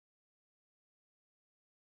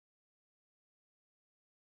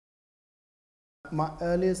My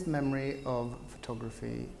earliest memory of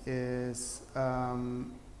photography is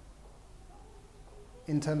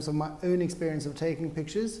in terms of my own experience of taking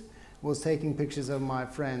pictures, was taking pictures of my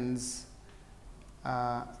friends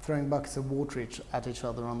throwing buckets of water at each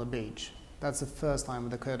other on the beach. That's the first time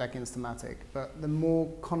with the Kodak Instamatic. But the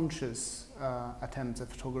more conscious attempt at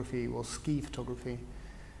photography was ski photography,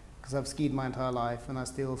 because I've skied my entire life and I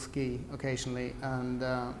still ski occasionally, and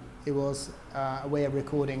it was a way of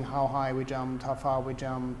recording how high we jumped, how far we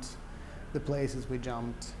jumped, the places we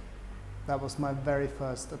jumped. That was my very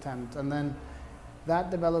first attempt, and then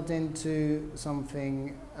that developed into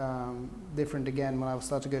something different again when I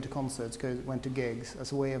started to go to concerts, went to gigs,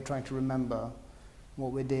 as a way of trying to remember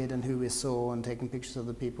what we did and who we saw, and taking pictures of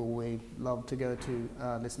the people we loved to go to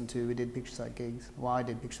listen to. We did pictures at gigs. Well, I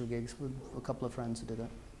did picture gigs with a couple of friends who did it.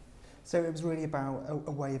 So it was really about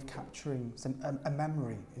a way of capturing a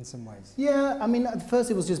memory in some ways. Yeah, I mean, at first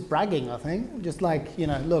it was just bragging, I think. Just like, you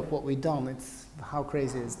know, look what we've done. It's how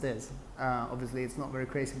crazy is this? Obviously, it's not very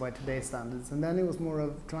crazy by today's standards. And then it was more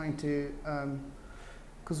of trying to,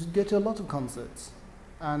 because we'd go to a lot of concerts,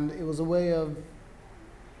 and it was a way of,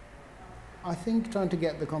 I think, trying to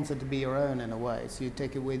get the concert to be your own in a way. So you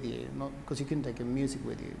take it with you, not because you couldn't take your music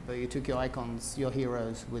with you, but you took your icons, your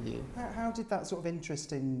heroes with you. How did that sort of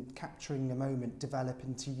interest in capturing a moment develop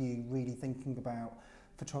into you really thinking about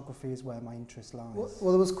photography is where my interest lies?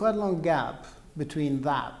 Well, there was quite a long gap between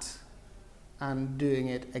that and doing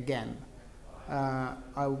it again.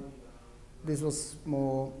 This was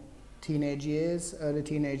more teenage years, early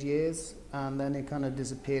teenage years, and then it kind of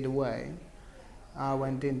disappeared away. I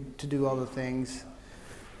went in to do other things.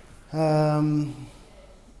 I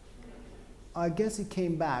guess it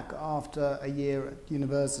came back after a year at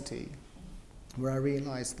university, where I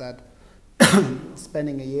realized that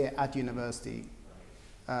spending a year at university,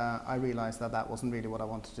 I realized that that wasn't really what I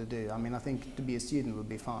wanted to do. I mean, I think to be a student would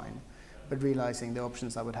be fine, but realizing the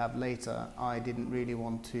options I would have later, I didn't really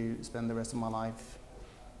want to spend the rest of my life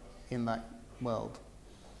in that world.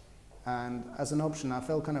 And as an option, I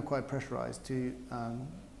felt kind of quite pressurized to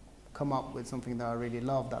come up with something that I really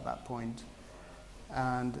loved at that point.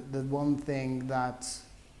 And the one thing that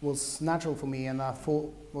was natural for me and I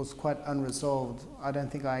thought was quite unresolved, I don't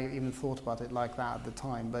think I even thought about it like that at the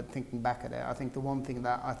time, but thinking back at it, I think the one thing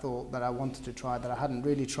that I thought that I wanted to try that I hadn't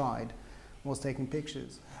really tried was taking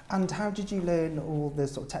pictures. And how did you learn all the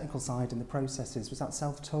sort of technical side and the processes? Was that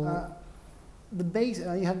self-taught? The base,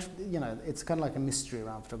 you have to, you know, it's kind of like a mystery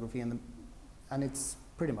around photography, and it's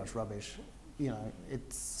pretty much rubbish. You know,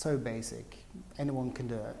 it's so basic. Anyone can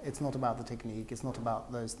do it. It's not about the technique. It's not about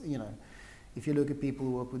those, you know, if you look at people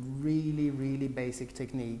who work with really, really basic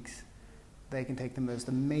techniques, they can take the most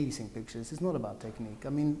amazing pictures. It's not about technique. I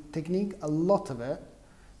mean, technique, a lot of it,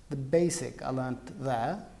 the basic I learned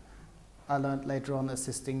there. I learned later on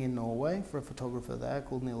assisting in Norway for a photographer there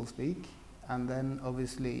called Niels Beek. And then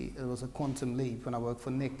obviously it was a quantum leap when I worked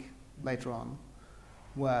for Nick later on,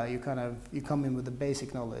 where you come in with the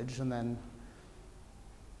basic knowledge, and then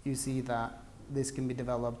you see that this can be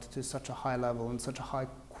developed to such a high level and such a high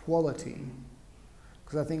quality.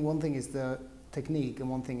 Because I think one thing is the technique, and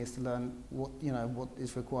one thing is to learn what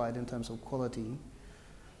is required in terms of quality.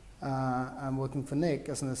 And working for Nick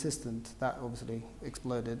as an assistant, that obviously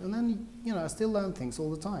exploded. And then, you know, I still learn things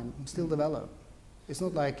all the time, still develop. It's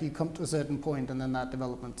not like you come to a certain point and then that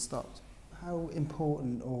development stops. How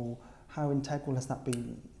important or how integral has that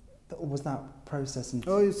been? Or was that process?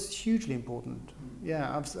 Oh, it's hugely important.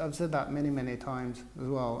 Yeah, I've said that many, many times as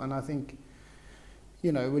well. And I think,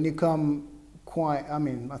 you know, when you come I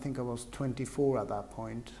mean, I think I was 24 at that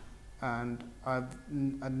point, and I'd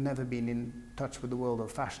never been in touch with the world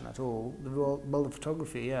of fashion at all. The world of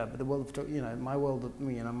photography, yeah, but the world of, you know, my world of,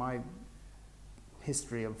 you know, my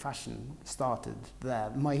history of fashion started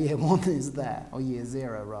there. My year one is there, or year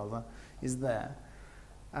zero rather, is there.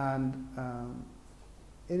 And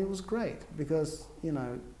it was great because, you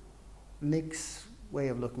know, Nick's way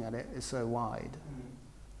of looking at it is so wide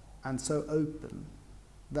and so open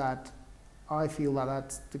that I feel that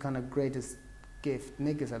that's the kind of greatest gift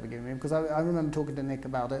Nick has ever given me. Because I remember talking to Nick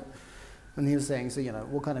about it, and he was saying, so, you know,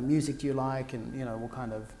 what kind of music do you like, and, you know, what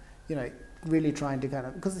kind of, you know, really trying to kind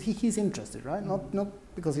of, because he's interested, right?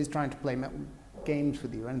 Not because he's trying to play games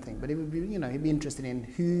with you or anything, but it would be, you know, he'd be interested in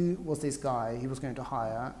who was this guy he was going to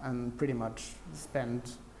hire and pretty much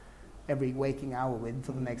spend every waking hour with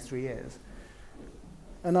for the next 3 years.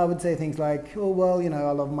 And I would say things like, oh, well, you know,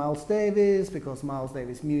 I love Miles Davis because Miles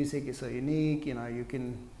Davis' music is so unique, you know,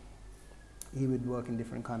 he would work in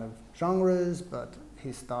different kind of genres, but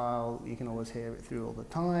his style, you can always hear it through all the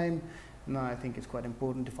time. No, I think it's quite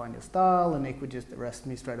important to find your style, and Nick would just arrest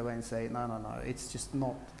me straight away and say, no, it's just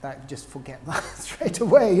not that, just forget that straight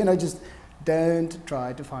away, you know, just don't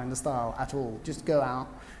try to find the style at all. Just go out,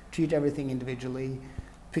 treat everything individually,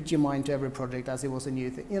 put your mind to every project as it was a new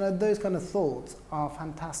thing. You know, those kind of thoughts are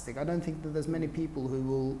fantastic. I don't think that there's many people who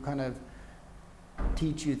will kind of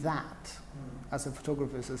teach you that as a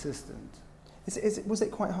photographer's assistant. Was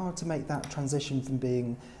it quite hard to make that transition from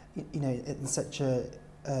being, you know, in such a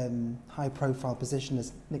high-profile position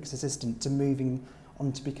as Nick's assistant to moving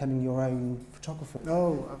on to becoming your own photographer?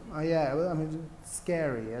 Oh, yeah. Well, I mean, it's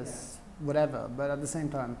scary as whatever, but at the same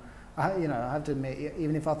time, I have to admit,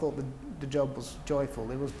 even if I thought the job was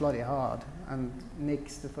joyful, it was bloody hard, and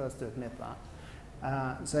Nick's the first to admit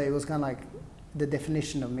that. So it was kind of like the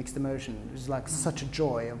definition of mixed emotion. It was like such a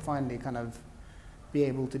joy, and finally kind of be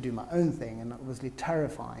able to do my own thing, and obviously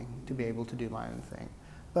terrifying to be able to do my own thing.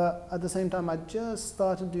 But at the same time, I just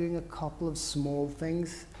started doing a couple of small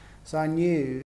things. So I knew